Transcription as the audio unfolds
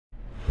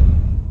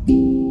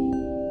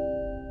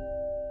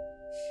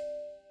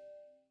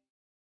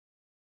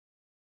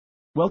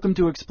Welcome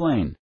to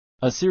Explain,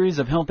 a series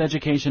of health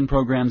education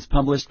programs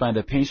published by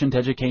the Patient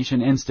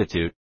Education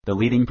Institute, the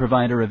leading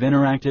provider of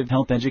interactive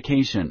health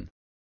education.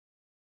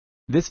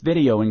 This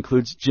video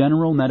includes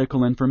general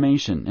medical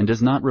information and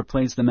does not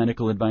replace the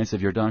medical advice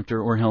of your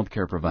doctor or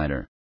healthcare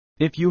provider.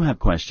 If you have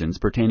questions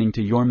pertaining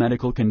to your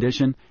medical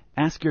condition,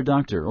 ask your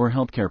doctor or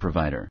healthcare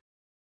provider.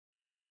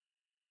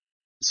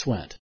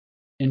 Sweat.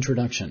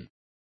 Introduction.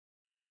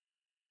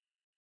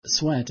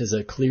 Sweat is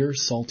a clear,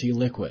 salty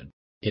liquid.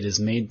 It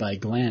is made by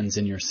glands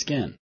in your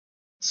skin.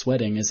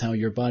 Sweating is how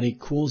your body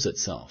cools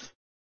itself.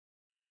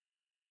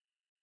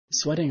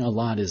 Sweating a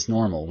lot is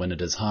normal when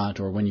it is hot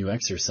or when you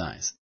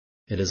exercise.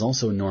 It is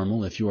also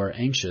normal if you are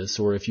anxious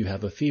or if you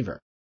have a fever.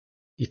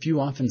 If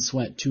you often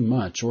sweat too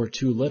much or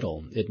too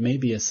little, it may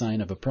be a sign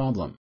of a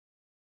problem.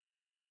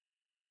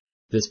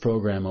 This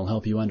program will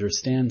help you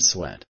understand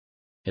sweat.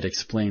 It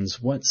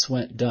explains what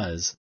sweat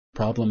does,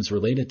 problems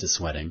related to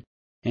sweating,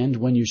 and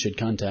when you should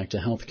contact a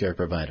healthcare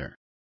provider.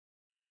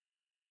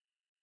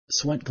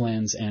 Sweat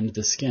glands and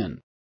the skin.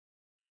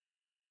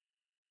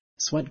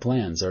 Sweat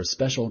glands are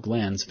special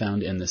glands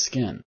found in the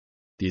skin.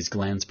 These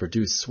glands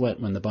produce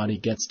sweat when the body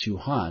gets too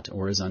hot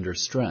or is under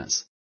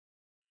stress.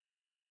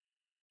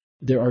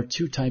 There are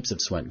two types of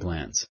sweat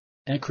glands,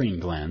 eccrine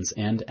glands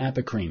and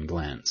apocrine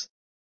glands.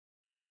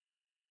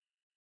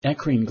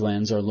 Eccrine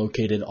glands are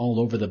located all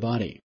over the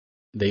body.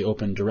 They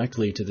open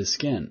directly to the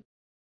skin.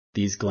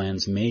 These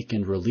glands make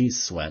and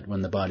release sweat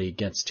when the body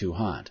gets too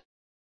hot.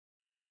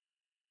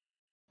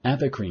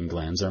 Apocrine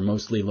glands are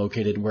mostly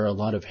located where a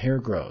lot of hair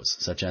grows,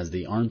 such as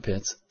the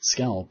armpits,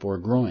 scalp, or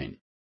groin.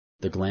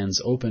 The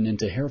glands open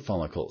into hair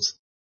follicles.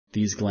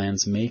 These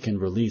glands make and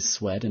release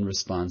sweat in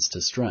response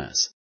to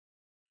stress.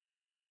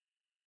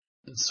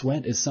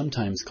 Sweat is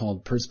sometimes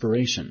called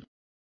perspiration.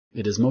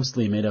 It is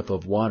mostly made up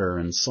of water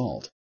and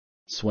salt.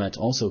 Sweat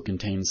also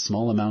contains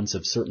small amounts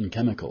of certain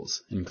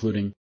chemicals,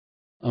 including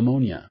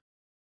ammonia,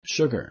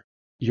 sugar,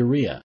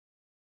 urea.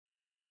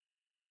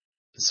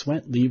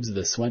 Sweat leaves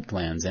the sweat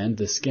glands and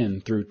the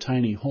skin through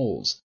tiny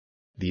holes.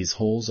 These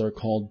holes are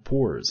called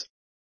pores.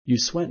 You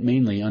sweat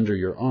mainly under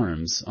your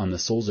arms, on the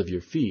soles of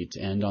your feet,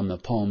 and on the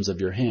palms of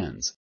your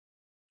hands.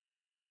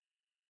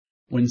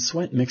 When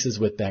sweat mixes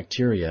with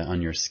bacteria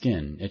on your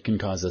skin, it can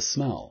cause a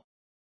smell.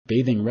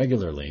 Bathing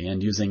regularly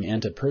and using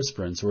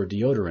antiperspirants or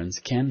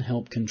deodorants can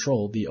help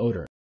control the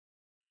odor.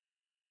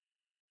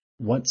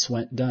 What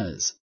sweat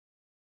does.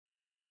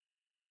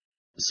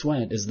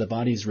 Sweat is the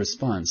body's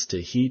response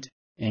to heat,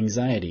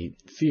 anxiety,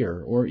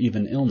 fear, or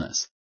even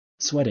illness.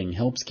 Sweating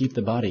helps keep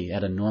the body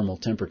at a normal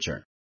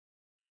temperature.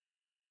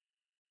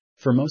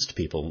 For most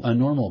people, a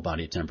normal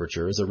body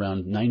temperature is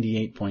around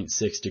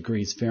 98.6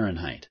 degrees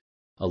Fahrenheit.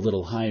 A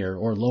little higher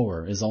or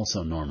lower is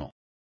also normal.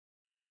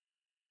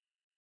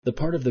 The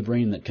part of the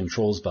brain that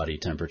controls body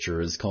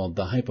temperature is called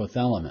the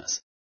hypothalamus.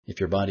 If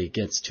your body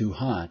gets too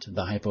hot,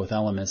 the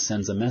hypothalamus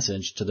sends a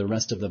message to the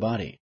rest of the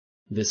body.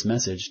 This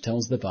message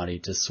tells the body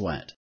to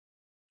sweat.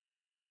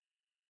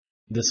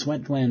 The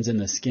sweat glands in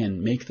the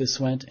skin make the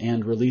sweat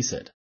and release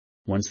it.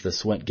 Once the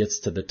sweat gets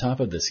to the top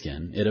of the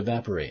skin, it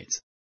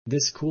evaporates.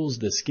 This cools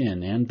the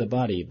skin and the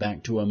body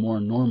back to a more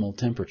normal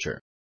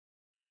temperature.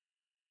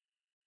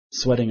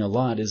 Sweating a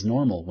lot is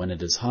normal when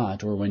it is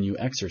hot or when you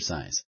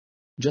exercise.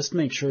 Just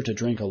make sure to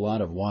drink a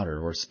lot of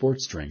water or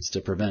sports drinks to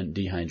prevent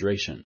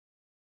dehydration.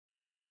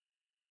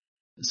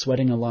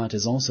 Sweating a lot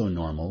is also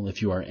normal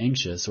if you are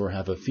anxious or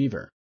have a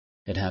fever.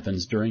 It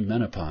happens during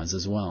menopause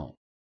as well.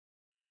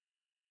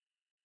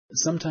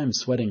 Sometimes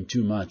sweating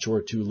too much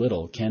or too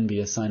little can be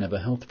a sign of a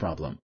health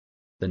problem.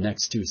 The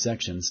next two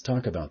sections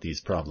talk about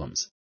these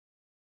problems.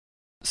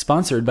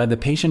 Sponsored by the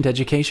Patient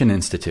Education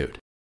Institute.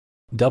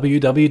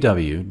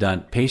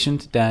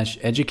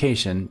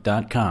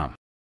 www.patient-education.com.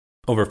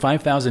 Over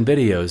 5,000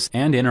 videos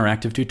and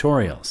interactive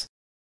tutorials.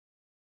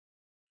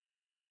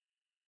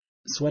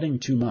 Sweating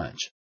too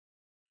much.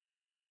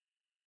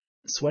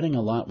 Sweating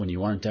a lot when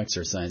you aren't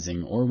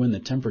exercising or when the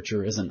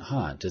temperature isn't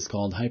hot is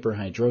called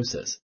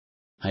hyperhidrosis.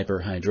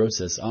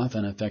 Hyperhidrosis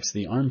often affects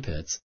the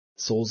armpits,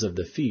 soles of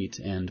the feet,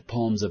 and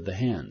palms of the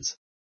hands.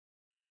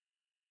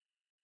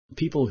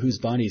 People whose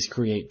bodies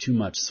create too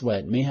much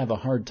sweat may have a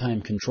hard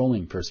time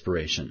controlling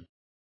perspiration.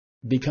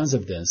 Because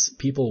of this,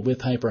 people with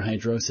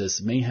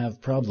hyperhidrosis may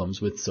have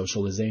problems with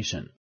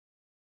socialization.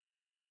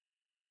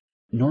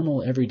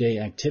 Normal everyday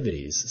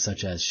activities,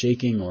 such as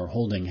shaking or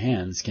holding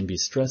hands, can be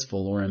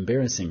stressful or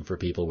embarrassing for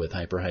people with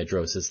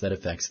hyperhidrosis that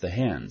affects the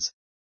hands.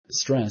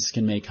 Stress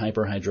can make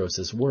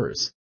hyperhidrosis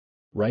worse.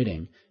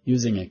 Writing,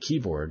 using a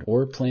keyboard,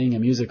 or playing a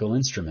musical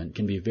instrument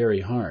can be very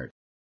hard.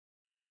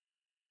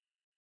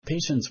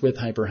 Patients with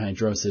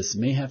hyperhidrosis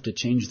may have to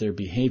change their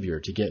behavior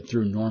to get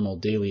through normal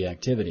daily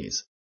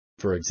activities.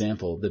 For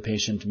example, the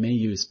patient may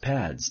use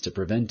pads to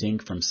prevent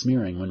ink from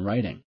smearing when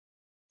writing.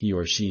 He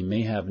or she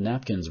may have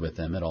napkins with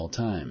them at all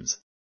times.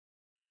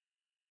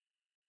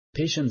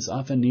 Patients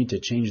often need to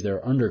change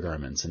their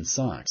undergarments and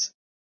socks.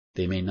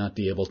 They may not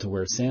be able to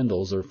wear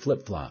sandals or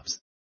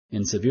flip-flops.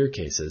 In severe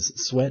cases,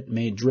 sweat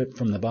may drip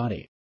from the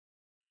body.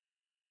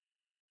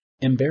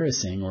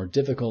 Embarrassing or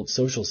difficult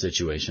social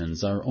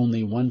situations are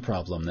only one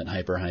problem that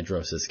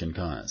hyperhidrosis can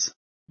cause.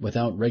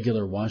 Without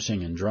regular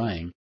washing and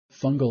drying,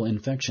 fungal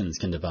infections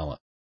can develop.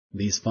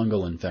 These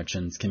fungal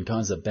infections can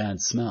cause a bad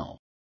smell.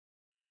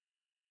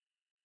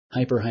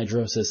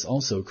 Hyperhidrosis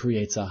also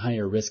creates a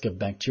higher risk of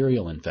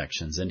bacterial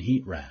infections and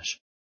heat rash.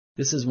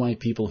 This is why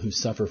people who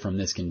suffer from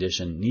this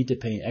condition need to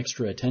pay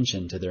extra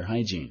attention to their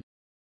hygiene.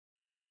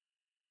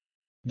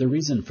 The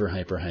reason for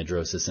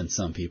hyperhidrosis in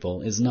some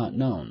people is not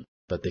known,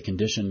 but the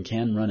condition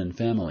can run in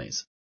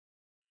families.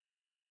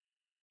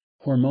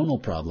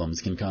 Hormonal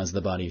problems can cause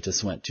the body to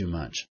sweat too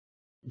much.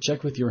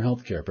 Check with your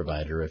healthcare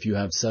provider if you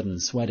have sudden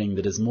sweating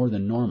that is more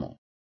than normal.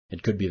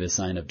 It could be the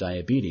sign of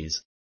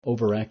diabetes,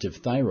 overactive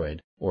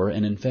thyroid, or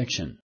an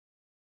infection.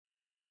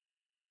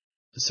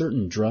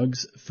 Certain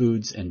drugs,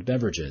 foods, and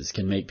beverages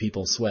can make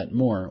people sweat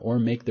more or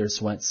make their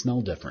sweat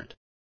smell different.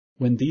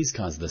 When these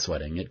cause the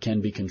sweating, it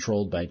can be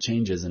controlled by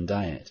changes in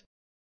diet.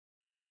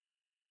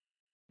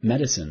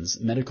 Medicines,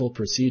 medical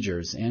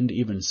procedures, and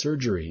even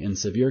surgery in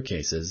severe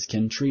cases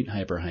can treat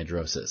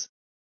hyperhidrosis.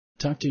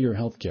 Talk to your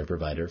healthcare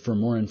provider for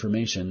more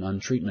information on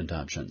treatment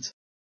options.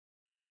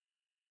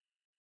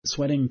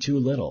 Sweating too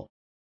little.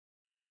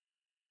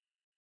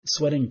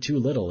 Sweating too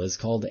little is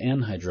called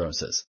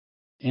anhidrosis.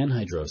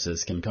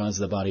 Anhidrosis can cause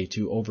the body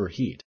to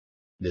overheat.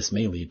 This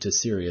may lead to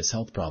serious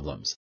health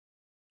problems.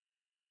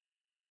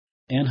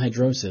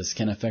 Anhidrosis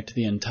can affect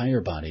the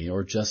entire body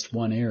or just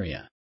one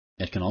area.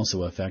 It can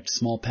also affect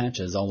small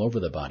patches all over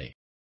the body.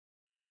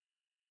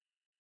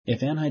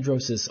 If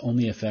anhidrosis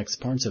only affects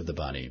parts of the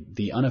body,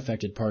 the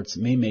unaffected parts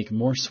may make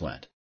more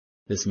sweat.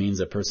 This means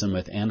a person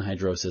with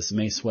anhidrosis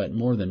may sweat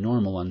more than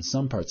normal on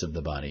some parts of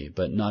the body,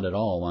 but not at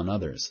all on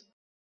others.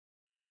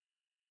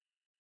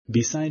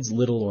 Besides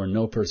little or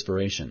no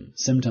perspiration,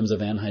 symptoms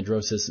of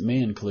anhidrosis may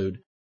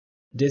include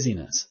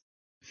dizziness,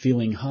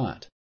 feeling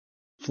hot,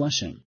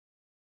 flushing,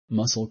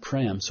 muscle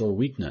cramps or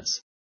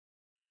weakness.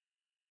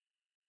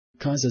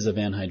 Causes of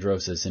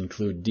anhidrosis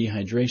include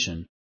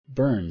dehydration,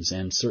 burns,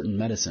 and certain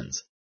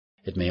medicines.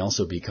 It may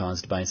also be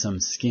caused by some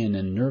skin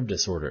and nerve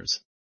disorders.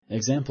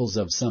 Examples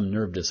of some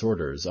nerve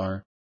disorders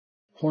are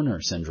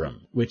Horner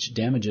syndrome, which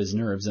damages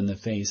nerves in the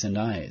face and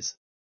eyes;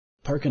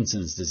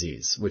 Parkinson's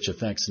disease, which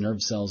affects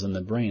nerve cells in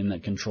the brain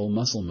that control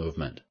muscle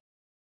movement;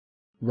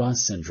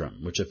 Ross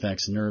syndrome, which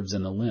affects nerves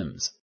in the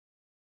limbs.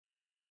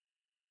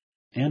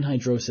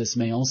 Anhidrosis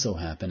may also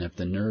happen if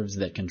the nerves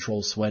that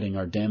control sweating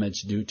are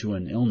damaged due to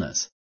an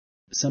illness.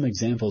 Some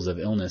examples of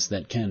illness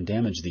that can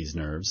damage these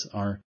nerves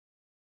are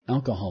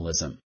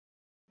alcoholism,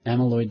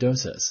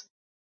 amyloidosis,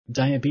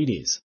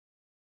 diabetes,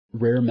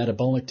 rare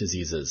metabolic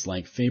diseases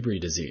like Fabry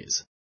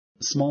disease,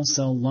 small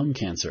cell lung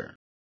cancer.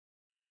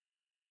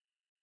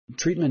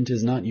 Treatment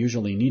is not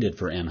usually needed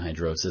for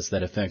anhidrosis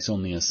that affects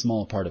only a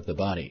small part of the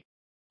body.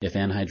 If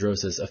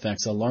anhidrosis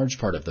affects a large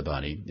part of the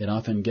body, it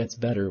often gets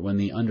better when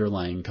the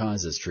underlying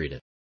cause is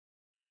treated.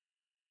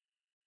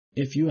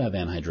 If you have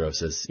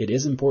anhidrosis, it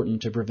is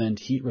important to prevent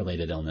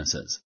heat-related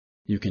illnesses.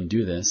 You can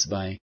do this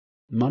by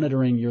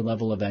monitoring your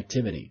level of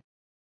activity,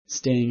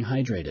 staying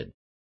hydrated,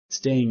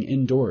 staying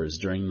indoors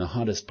during the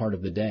hottest part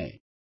of the day,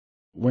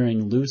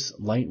 wearing loose,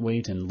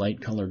 lightweight, and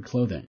light-colored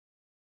clothing.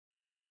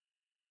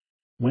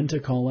 When to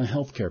call a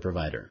healthcare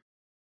provider.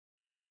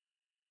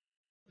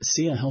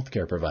 See a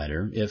healthcare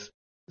provider if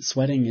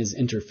sweating is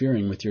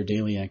interfering with your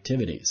daily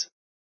activities.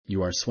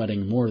 You are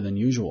sweating more than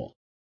usual.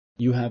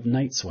 You have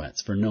night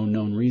sweats for no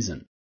known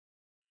reason.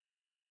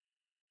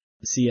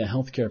 See a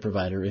healthcare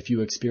provider if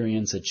you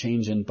experience a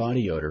change in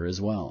body odor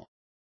as well.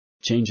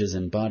 Changes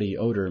in body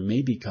odor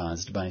may be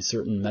caused by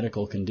certain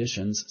medical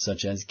conditions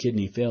such as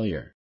kidney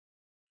failure.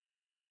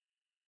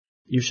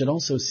 You should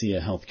also see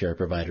a healthcare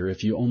provider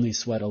if you only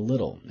sweat a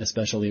little,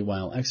 especially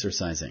while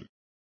exercising.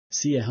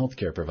 See a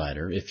healthcare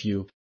provider if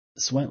you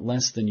sweat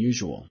less than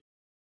usual,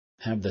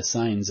 have the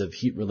signs of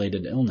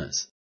heat-related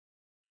illness.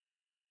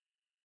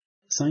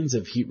 Signs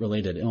of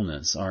heat-related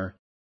illness are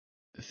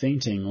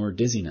fainting or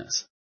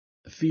dizziness,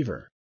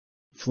 fever,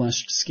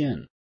 flushed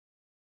skin,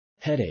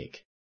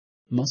 headache,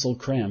 muscle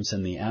cramps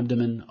in the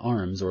abdomen,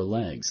 arms, or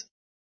legs,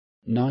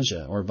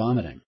 nausea or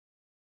vomiting,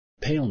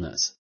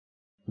 paleness,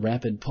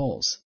 rapid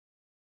pulse,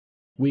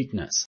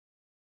 weakness.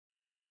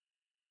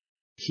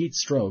 Heat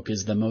stroke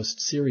is the most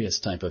serious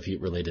type of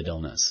heat-related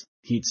illness.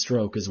 Heat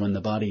stroke is when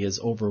the body is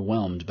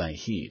overwhelmed by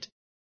heat.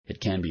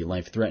 It can be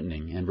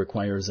life-threatening and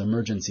requires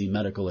emergency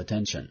medical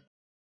attention.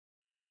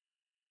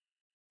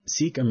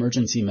 Seek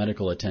emergency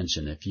medical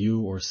attention if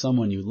you or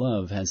someone you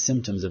love has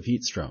symptoms of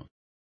heat stroke.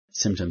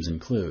 Symptoms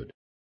include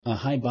a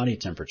high body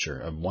temperature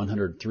of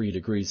 103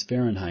 degrees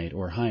Fahrenheit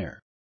or higher,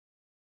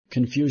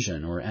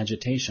 confusion or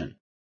agitation,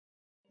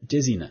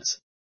 dizziness,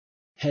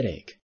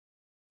 headache,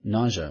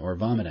 nausea or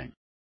vomiting,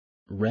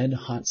 red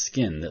hot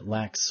skin that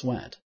lacks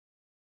sweat,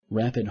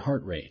 rapid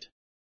heart rate,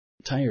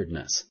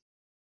 tiredness,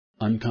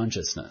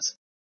 unconsciousness.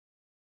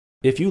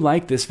 If you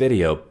like this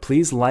video,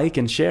 please like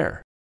and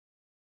share.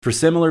 For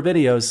similar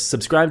videos,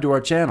 subscribe to our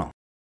channel.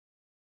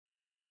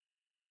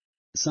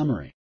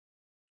 Summary.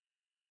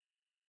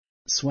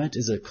 Sweat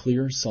is a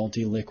clear,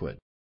 salty liquid.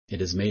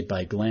 It is made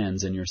by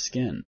glands in your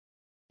skin.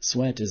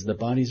 Sweat is the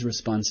body's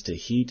response to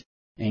heat,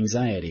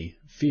 anxiety,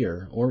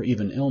 fear, or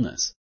even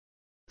illness.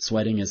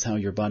 Sweating is how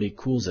your body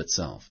cools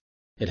itself.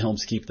 It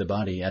helps keep the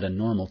body at a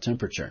normal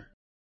temperature.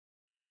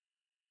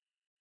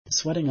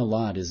 Sweating a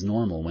lot is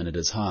normal when it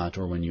is hot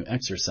or when you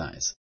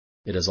exercise.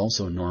 It is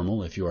also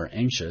normal if you are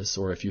anxious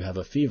or if you have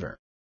a fever.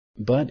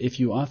 But if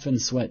you often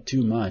sweat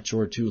too much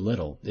or too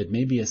little, it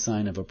may be a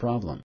sign of a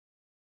problem.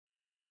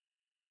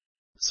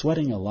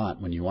 Sweating a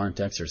lot when you aren't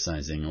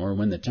exercising or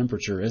when the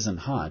temperature isn't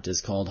hot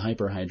is called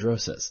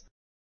hyperhidrosis.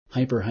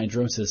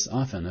 Hyperhidrosis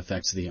often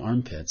affects the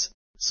armpits,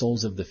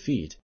 soles of the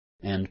feet,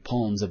 and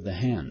palms of the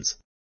hands.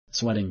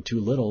 Sweating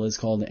too little is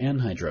called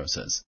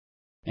anhidrosis.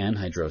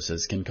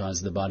 Anhidrosis can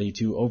cause the body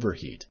to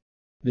overheat.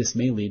 This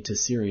may lead to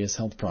serious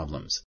health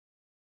problems.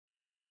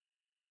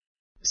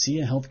 See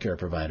a healthcare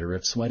provider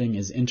if sweating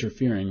is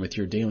interfering with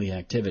your daily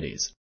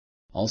activities.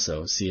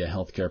 Also, see a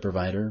healthcare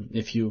provider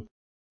if you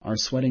are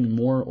sweating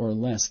more or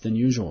less than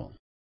usual.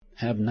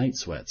 Have night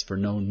sweats for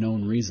no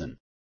known reason.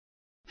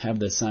 Have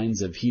the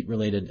signs of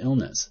heat-related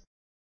illness.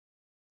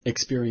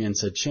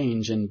 Experience a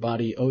change in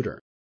body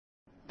odor.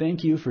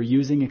 Thank you for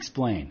using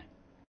Explain.